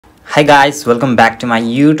Hi guys, welcome back to my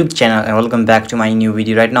YouTube channel and welcome back to my new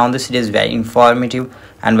video. Right now this video is very informative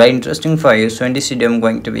and very interesting for you. So in this video I'm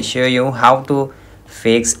going to be show you how to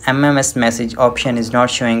fix MMS message option is not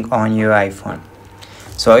showing on your iPhone.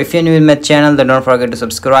 So if you're new in my channel, then don't forget to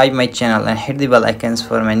subscribe my channel and hit the bell icons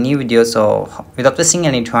for my new videos. So without wasting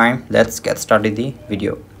any time, let's get started the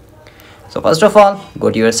video. So first of all, go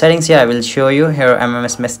to your settings. Here I will show you. Here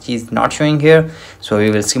MMS message is not showing here, so we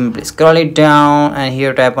will simply scroll it down and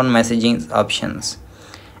here tap on messaging options,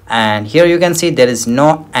 and here you can see there is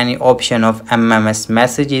no any option of MMS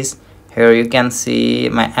messages. Here you can see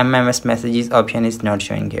my MMS messages option is not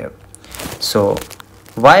showing here. So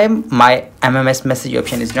why my MMS message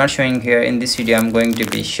option is not showing here, in this video I'm going to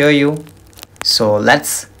be show you. So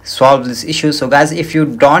let's solve this issue. So guys, if you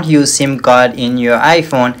don't use SIM card in your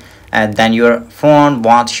iPhone, and then your phone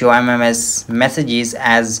won't show MMS messages.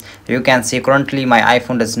 As you can see, currently my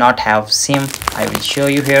iPhone does not have SIM. I will show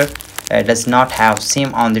you here. It does not have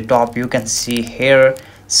SIM on the top. You can see here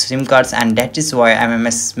SIM cards, and that is why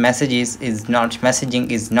MMS messaging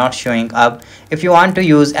is not showing up. If you want to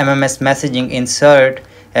use MMS messaging, insert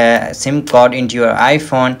SIM card into your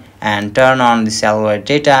iPhone and turn on the cellular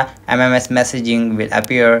data. MMS messaging will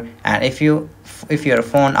appear, and if your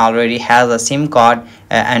phone already has a SIM card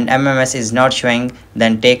and MMS is not showing,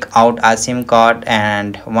 then take out a SIM card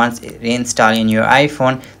and once reinstall in your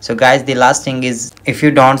iPhone. So guys, the last thing is, if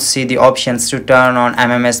you don't see the options to turn on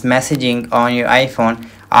MMS messaging on your iPhone,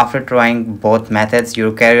 after trying both methods,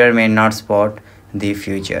 your carrier may not support the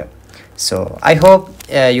future. So I hope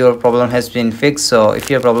your problem has been fixed. So if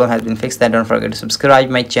your problem has been fixed, then don't forget to subscribe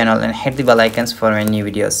my channel and hit the bell icons for my new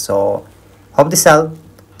videos. So hope this helped.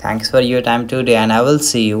 Thanks for your time today, and I will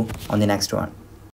see you on the next one.